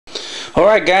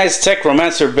Alright guys, Tech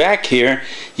Romancer back here.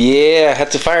 Yeah, I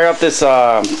had to fire up this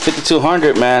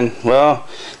 5200, man. Well,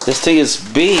 this thing is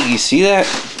big, you see that?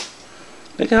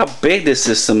 Look how big this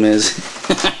system is.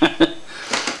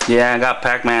 Yeah, I got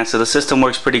Pac-Man, so the system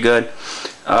works pretty good.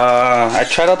 I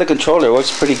tried out the controller, it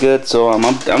works pretty good. So I'm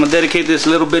gonna dedicate this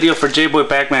little video for J-Boy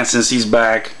Pac-Man since he's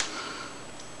back.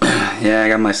 Yeah, I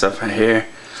got my stuff right here.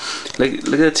 Look at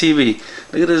the TV.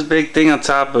 Look at this big thing on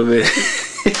top of it.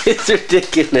 It's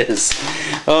ridiculous.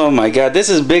 Oh my god, this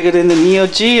is bigger than the Neo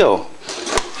Geo.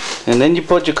 And then you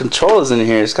put your controllers in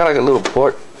here. It's got like a little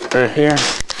port right here.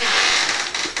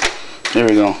 There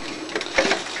we go.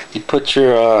 You put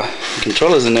your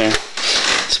controllers in there.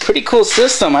 It's a pretty cool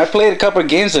system. I played a couple of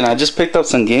games and I just picked up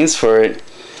some games for it.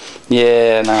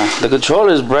 Yeah, nah, the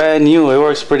controller is brand new. It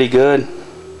works pretty good.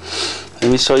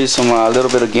 Let me show you some little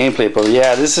bit of gameplay. But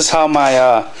yeah, this is how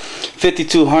my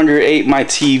 5200 ate my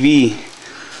TV.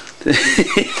 Look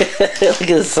at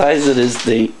the size of this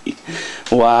thing.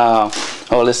 Wow.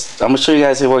 Oh, I'm gonna show you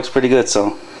guys it works pretty good.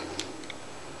 So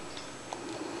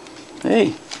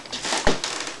hey.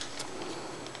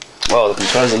 Oh, the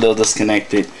controller's a little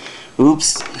disconnected.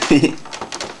 Oops.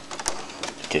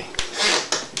 Okay.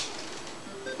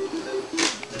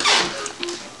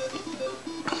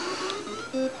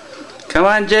 Come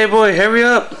on, J-Boy, hurry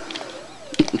up.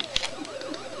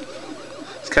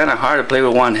 It's kind of hard to play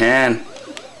with one hand.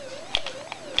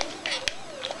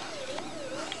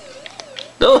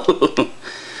 Oh.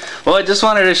 Well, I just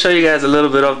wanted to show you guys a little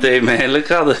bit update, man. Look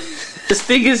how this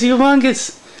thing is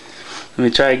humongous. Let me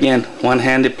try again.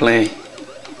 One-handed play.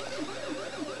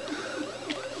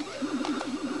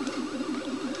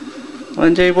 Come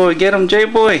on, J-Boy, get him,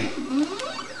 J-Boy.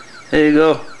 There you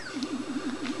go.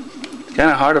 It's kind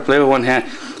of hard to play with one hand,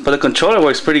 but the controller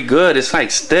works pretty good. It's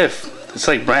like stiff. It's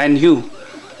like brand new.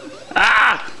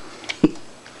 Ah!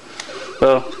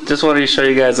 Well, just wanted to show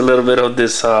you guys a little bit of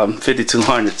this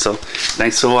 5200. So,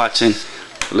 thanks for watching.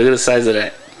 Look at the size of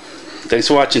that. Thanks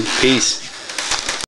for watching. Peace.